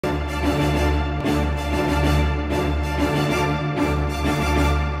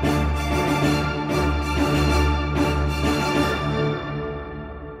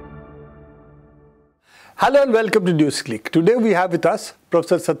Hello and welcome to NewsClick. Today we have with us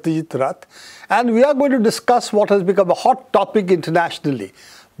Professor Satyajit Rath, and we are going to discuss what has become a hot topic internationally: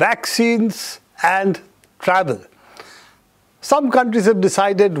 vaccines and travel. Some countries have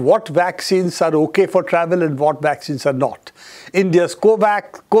decided what vaccines are okay for travel and what vaccines are not. India's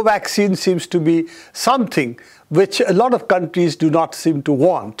Covaxin seems to be something which a lot of countries do not seem to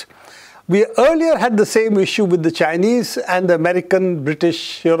want. We earlier had the same issue with the Chinese and the American,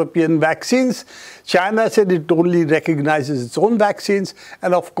 British, European vaccines. China said it only recognizes its own vaccines,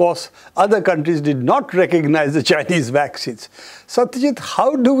 and of course, other countries did not recognize the Chinese vaccines. Satyajit,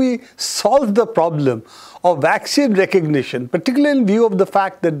 how do we solve the problem of vaccine recognition, particularly in view of the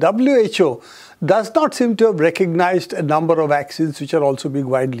fact that WHO does not seem to have recognized a number of vaccines which are also being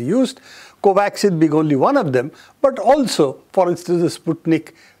widely used, Covaxin being only one of them, but also, for instance, the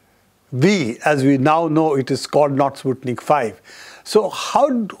Sputnik V, as we now know it is called, not Sputnik 5. So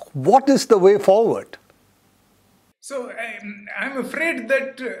what is the way forward? So I'm afraid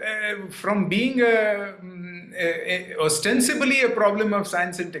that from being ostensibly a problem of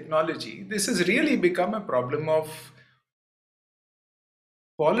science and technology, this has really become a problem of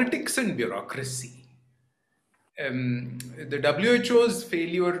politics and bureaucracy. The WHO's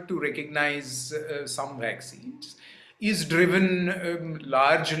failure to recognize some vaccines is driven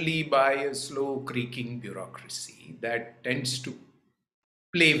largely by a slow creaking bureaucracy that tends to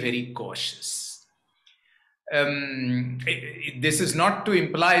play very cautious. This is not to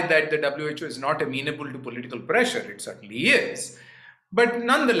imply that the WHO is not amenable to political pressure. It certainly is. But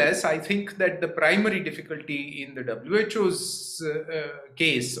nonetheless, I think that the primary difficulty in the WHO's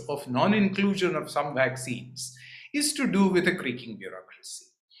case of non-inclusion of some vaccines is to do with a creaking bureaucracy.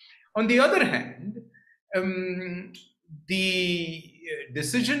 On the other hand, the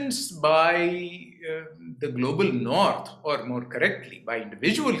decisions by the global north, or more correctly, by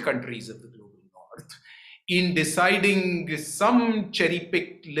individual countries of the global north, in deciding some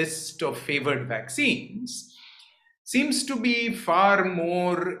cherry-picked list of favored vaccines, seems to be far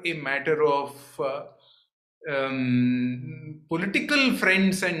more a matter of political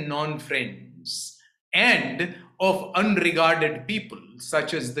friends and non-friends, and of unregarded people,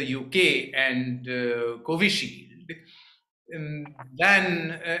 such as the UK and Covishield,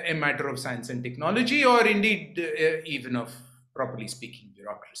 than a matter of science and technology, or indeed even of, properly speaking,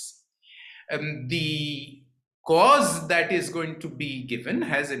 bureaucracy. The cause that is going to be given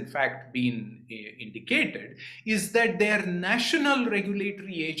has in fact been indicated, is that their national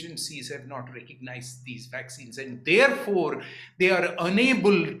regulatory agencies have not recognized these vaccines, and therefore they are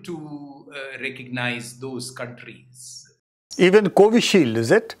unable to recognize those countries. Even Covishield,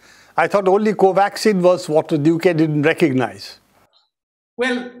 is it? I thought only Covaxin was what the UK didn't recognize.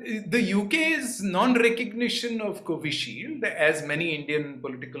 Well, the UK's non-recognition of Covishield, as many Indian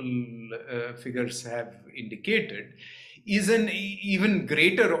political figures have indicated, is an even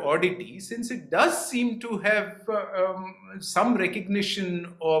greater oddity, since it does seem to have some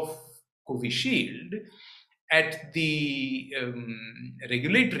recognition of Covishield at the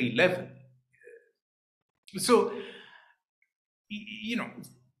regulatory level. So, you know,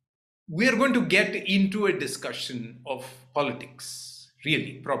 we are going to get into a discussion of politics,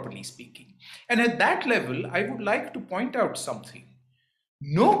 really, properly speaking. And at that level, I would like to point out something.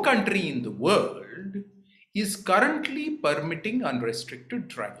 No country in the world is currently permitting unrestricted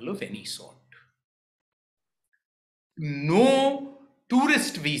travel of any sort. No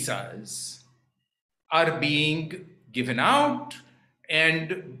tourist visas are being given out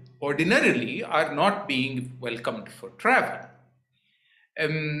and ordinarily are not being welcomed for travel.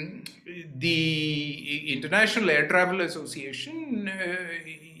 The International Air Travel Association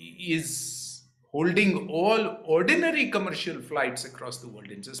is holding all ordinary commercial flights across the world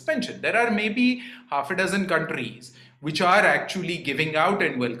in suspension. There are maybe half a dozen countries which are actually giving out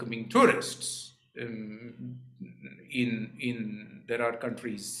and welcoming tourists. There are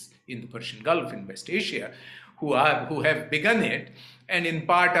countries in the Persian Gulf in West Asia who have begun it, and in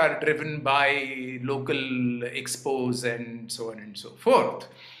part are driven by local expos and so on and so forth.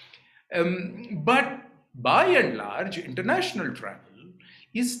 But by and large, international travel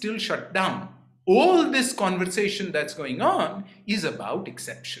is still shut down. All this conversation that's going on is about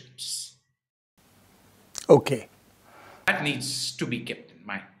exceptions. Okay. That needs to be kept in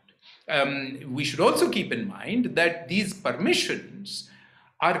mind. We should also keep in mind that these permissions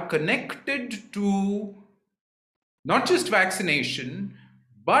are connected to not just vaccination,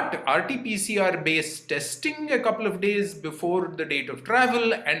 but RT-PCR based testing a couple of days before the date of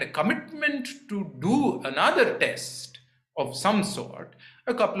travel, and a commitment to do another test of some sort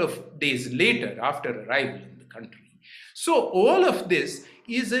a couple of days later after arrival in the country. So all of this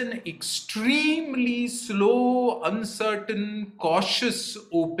is an extremely slow, uncertain, cautious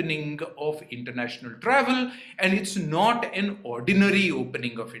opening of international travel, and it's not an ordinary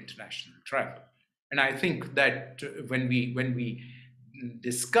opening of international travel. And I think that when we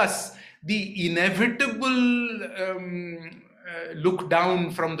discuss the inevitable look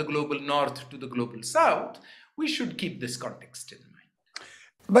down from the global north to the global south, we should keep this context in mind.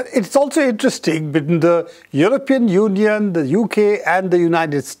 But it's also interesting between the European Union, the UK and the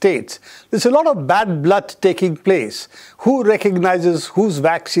United States. There's a lot of bad blood taking place. Who recognizes whose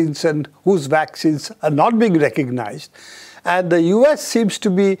vaccines and whose vaccines are not being recognized? And the US seems to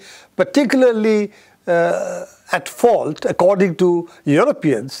be particularly at fault, according to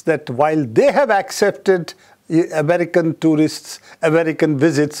Europeans, that while they have accepted American tourists, American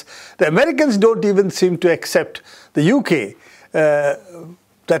visits, the Americans don't even seem to accept the UK.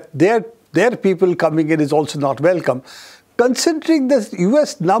 That their people coming in is also not welcome. Considering the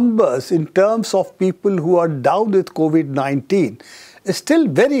US numbers in terms of people who are down with COVID-19 is still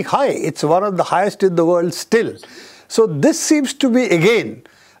very high. It's one of the highest in the world still. So this seems to be, again,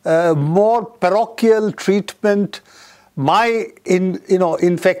 more parochial treatment. My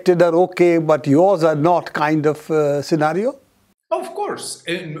infected are okay, but yours are not kind of scenario? Of course.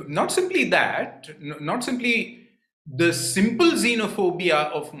 Not simply that, not simply the simple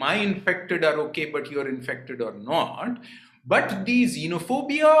xenophobia of my infected are okay, but you're infected or not, but the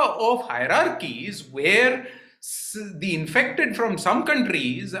xenophobia of hierarchies where the infected from some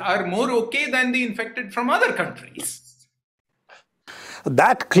countries are more okay than the infected from other countries.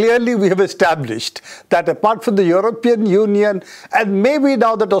 That clearly we have established that apart from the European Union, and maybe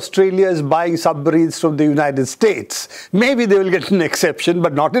now that Australia is buying submarines from the United States, maybe they will get an exception,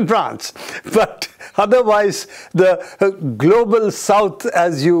 but not in France. But otherwise, the global south,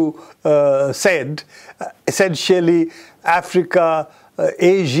 as you said, essentially Africa,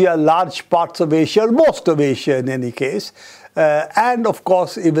 Asia, large parts of Asia, or most of Asia in any case, and of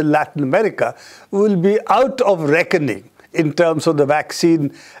course even Latin America, will be out of reckoning in terms of the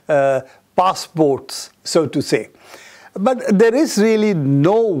vaccine passports, so to say. But there is really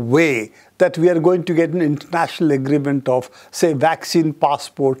no way that we are going to get an international agreement of, say, vaccine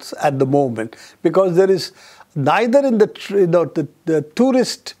passports at the moment, because there is neither in the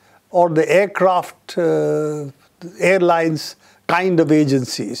tourist or the aircraft airlines kind of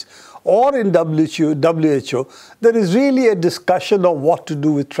agencies or in WHO, there is really a discussion of what to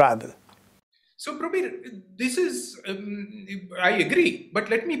do with travel. So, Prabir, this is, I agree, but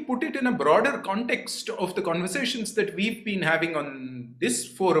let me put it in a broader context of the conversations that we've been having on this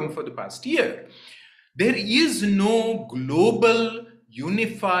forum for the past year. There is no global,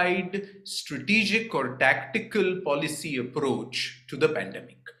 unified, strategic or tactical policy approach to the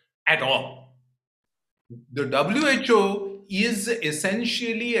pandemic at all. The WHO is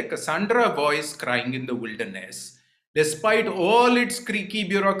essentially a Cassandra voice crying in the wilderness. Despite all its creaky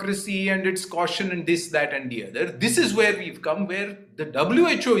bureaucracy and its caution and this, that, and the other, this is where we've come, where the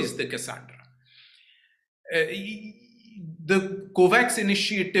WHO is the Cassandra. The Covax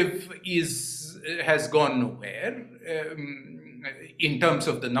initiative has gone nowhere in terms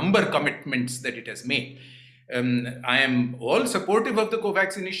of the number commitments that it has made. I am all supportive of the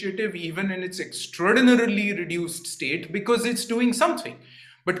Covax initiative, even in its extraordinarily reduced state, because it's doing something.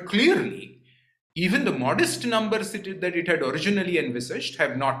 But clearly, even the modest numbers that it had originally envisaged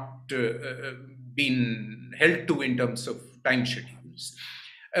have not been held to in terms of time schedules.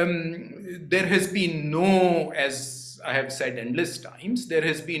 There has been no, as I have said endless times, there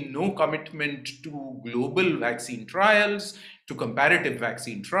has been no commitment to global vaccine trials, to comparative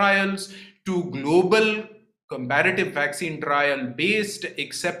vaccine trials, to global comparative vaccine trial based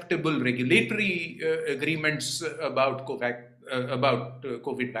acceptable regulatory agreements about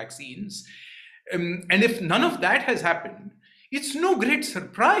COVID vaccines. And if none of that has happened, it's no great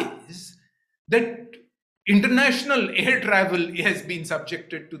surprise that international air travel has been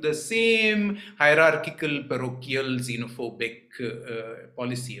subjected to the same hierarchical, parochial, xenophobic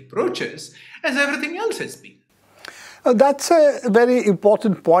policy approaches as everything else has been. That's a very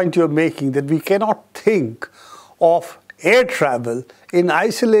important point you're making, that we cannot think of air travel in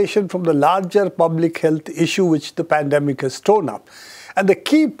isolation from the larger public health issue which the pandemic has thrown up. And the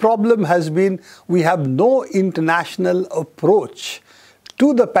key problem has been we have no international approach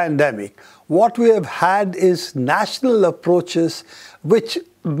to the pandemic. What we have had is national approaches which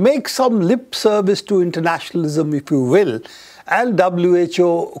make some lip service to internationalism, if you will, and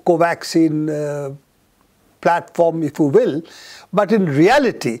WHO Covaxin platform, if you will. But in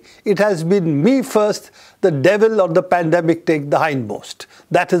reality, it has been me first, the devil or the pandemic take the hindmost.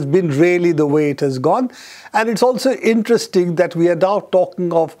 That has been really the way it has gone. And it's also interesting that we are now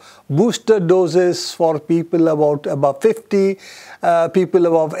talking of booster doses for people above 50, people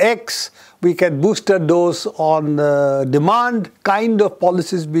above X. We can booster dose on demand kind of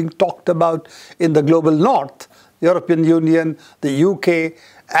policies being talked about in the global north, European Union, the UK,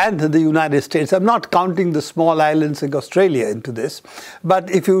 and the United States. I'm not counting the small islands like Australia into this.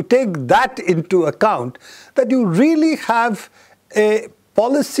 But if you take that into account, that you really have a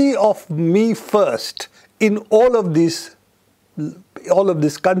policy of me first in all of these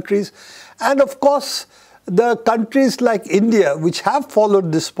countries. And of course, the countries like India, which have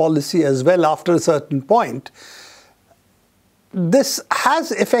followed this policy as well after a certain point, this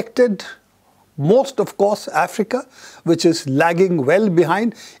has affected most, of course, Africa, which is lagging well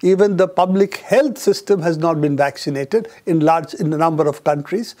behind. Even the public health system has not been vaccinated in a number of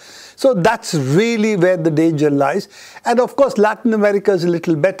countries. So that's really where the danger lies. And of course, Latin America is a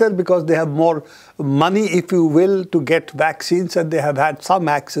little better because they have more money, if you will, to get vaccines, and they have had some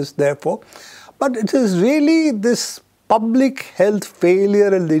access therefore. But it is really this public health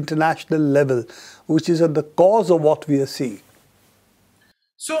failure at the international level which is at the cause of what we are seeing.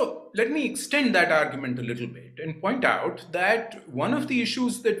 So let me extend that argument a little bit and point out that one of the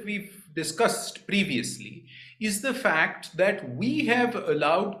issues that we've discussed previously is the fact that we have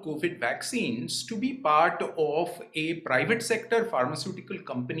allowed COVID vaccines to be part of a private sector pharmaceutical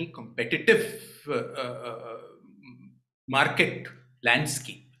company competitive market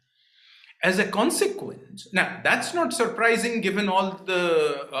landscape. As a consequence, now that's not surprising given all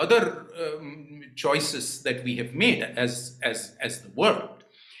the other choices that we have made as the world.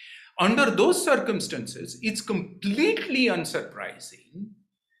 Under those circumstances, it's completely unsurprising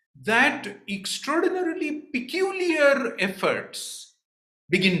that extraordinarily peculiar efforts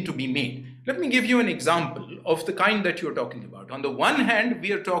begin to be made. Let me give you an example of the kind that you're talking about. On the one hand,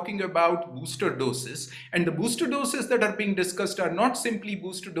 we are talking about booster doses, and the booster doses that are being discussed are not simply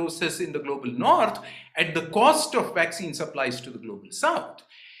booster doses in the global north at the cost of vaccine supplies to the global south.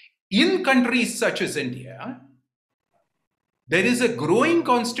 In countries such as India, there is a growing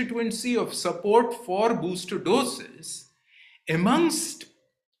constituency of support for booster doses amongst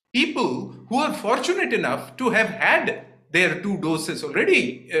people who are fortunate enough to have had their 2 doses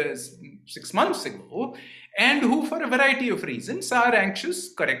already 6 months ago, and who for a variety of reasons are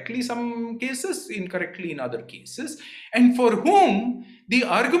anxious, correctly some cases, incorrectly in other cases, and for whom the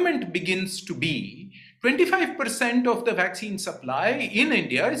argument begins to be 25% of the vaccine supply in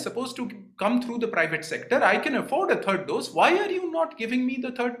India is supposed to come through the private sector. I can afford a 3rd dose. Why are you not giving me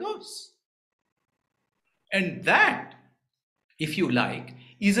the 3rd dose? And that, if you like,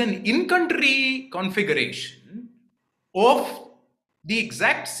 is an in-country configuration of the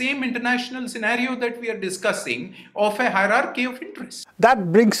exact same international scenario that we are discussing of a hierarchy of interests.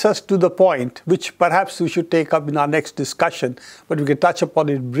 That brings us to the point, which perhaps we should take up in our next discussion, but we can touch upon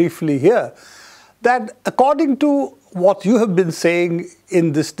it briefly here, that according to what you have been saying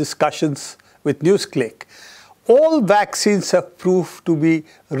in these discussions with NewsClick, all vaccines have proved to be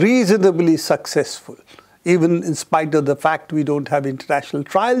reasonably successful. Even in spite of the fact we don't have international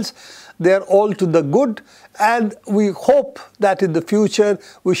trials, they are all to the good, and we hope that in the future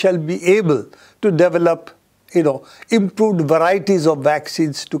we shall be able to develop, improved varieties of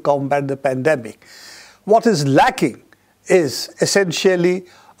vaccines to combat the pandemic. What is lacking is essentially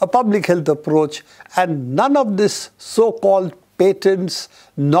a public health approach, and none of this so-called patents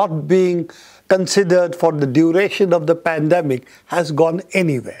not being considered for the duration of the pandemic has gone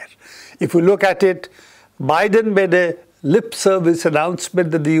anywhere. If you look at it, Biden made a lip service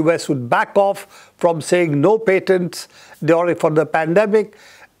announcement that the US would back off from saying no patents for the pandemic,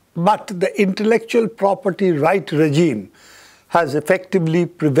 but the intellectual property right regime has effectively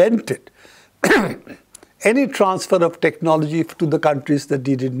prevented any transfer of technology to the countries that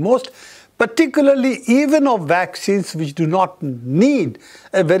need it most, particularly even of vaccines which do not need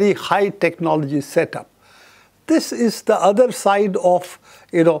a very high technology setup. This is the other side of,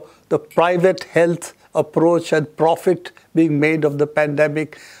 the private health approach and profit being made of the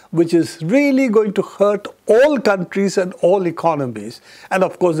pandemic, which is really going to hurt all countries and all economies, and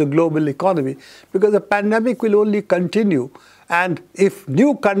of course the global economy, because the pandemic will only continue. And if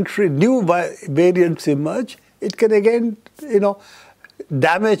new variants emerge, it can again,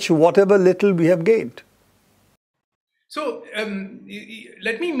 damage whatever little we have gained. So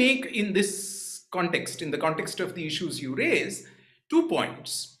let me make in this context, in the context of the issues you raise, 2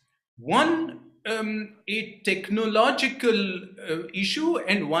 points. One, a technological issue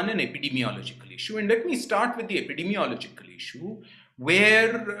and one an epidemiological issue. And let me start with the epidemiological issue,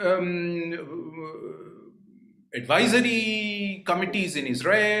 where advisory committees in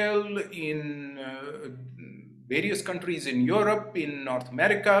Israel, in various countries in Europe, in North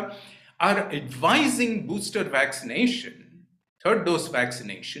America, are advising booster vaccination, third dose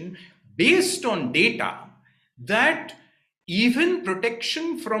vaccination, based on data that even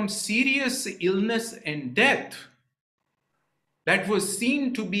protection from serious illness and death that was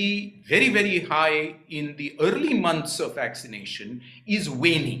seen to be very, very high in the early months of vaccination is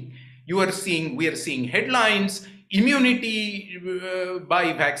waning. We are seeing headlines, immunity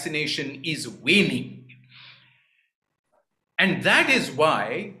by vaccination is waning. And that is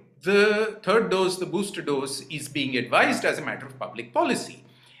why the third dose, the booster dose, is being advised as a matter of public policy.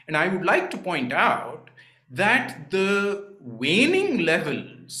 And I would like to point out that the waning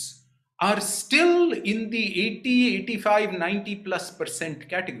levels are still in the 80, 85, 90+%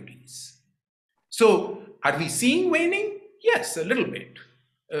 categories. So are we seeing waning? Yes, a little bit.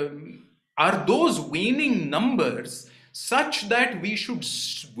 Are those waning numbers such that we should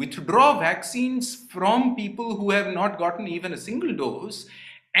withdraw vaccines from people who have not gotten even a single dose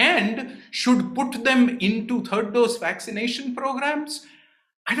and should put them into third dose vaccination programs?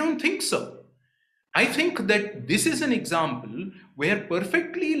 I don't think so. I think that this is an example where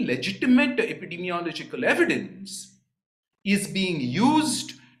perfectly legitimate epidemiological evidence is being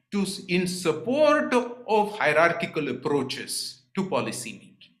used in support of hierarchical approaches to policy making.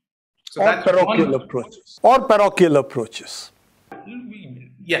 So or parochial approaches. Or parochial approaches.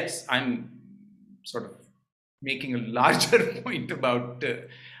 Yes, I'm sort of making a larger point about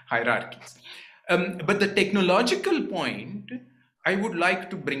hierarchies. But the technological point I would like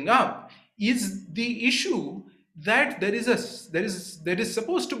to bring up is the issue that there is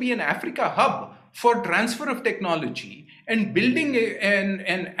supposed to be an Africa hub for transfer of technology and building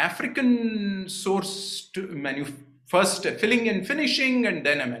an African sourced first filling and finishing and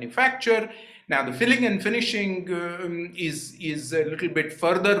then a manufacture. Now the filling and finishing is a little bit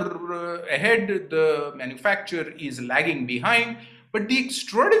further ahead. The manufacture is lagging behind. But the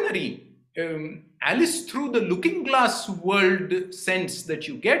extraordinary Alice through the looking glass world sense that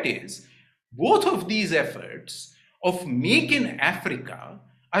you get is both of these efforts of Make in Africa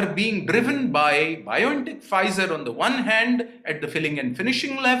are being driven by BioNTech, Pfizer on the one hand at the filling and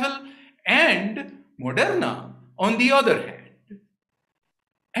finishing level and Moderna on the other hand.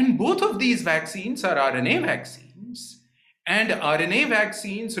 And both of these vaccines are RNA vaccines, and RNA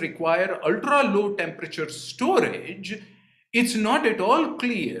vaccines require ultra low temperature storage. It's not at all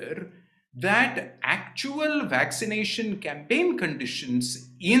clear that actual vaccination campaign conditions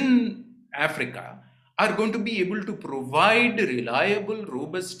in Africa are going to be able to provide reliable,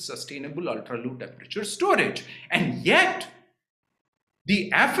 robust, sustainable ultra low temperature storage. And yet,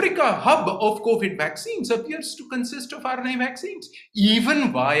 the Africa hub of COVID vaccines appears to consist of RNA vaccines,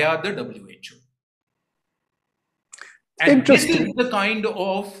 even via the WHO. And this is the kind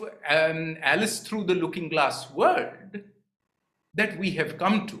of Alice through the looking glass world that we have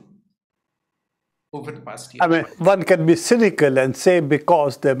come to over the past year. I mean, one can be cynical and say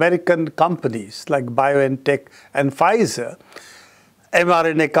because the American companies like BioNTech and Pfizer,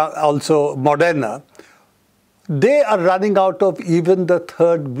 mRNA, also Moderna, they are running out of even the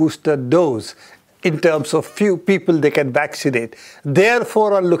third booster dose in terms of few people they can vaccinate.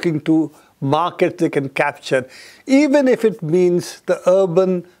 Therefore, are looking to markets they can capture, even if it means the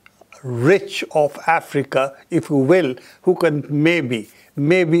urban rich of Africa, if you will, who can maybe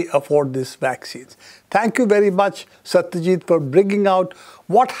afford these vaccines. Thank you very much, Satyajit, for bringing out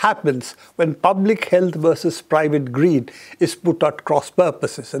what happens when public health versus private greed is put at cross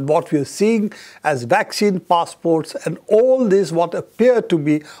purposes, and what we are seeing as vaccine passports and all this what appear to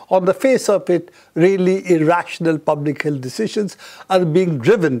be on the face of it really irrational public health decisions are being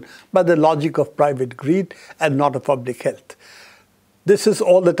driven by the logic of private greed and not of public health. This is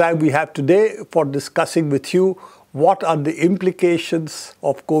all the time we have today for discussing with you what are the implications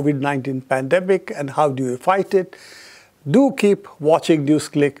of COVID-19 pandemic and how do you fight it. Do keep watching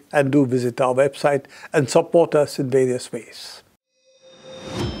NewsClick and do visit our website and support us in various ways.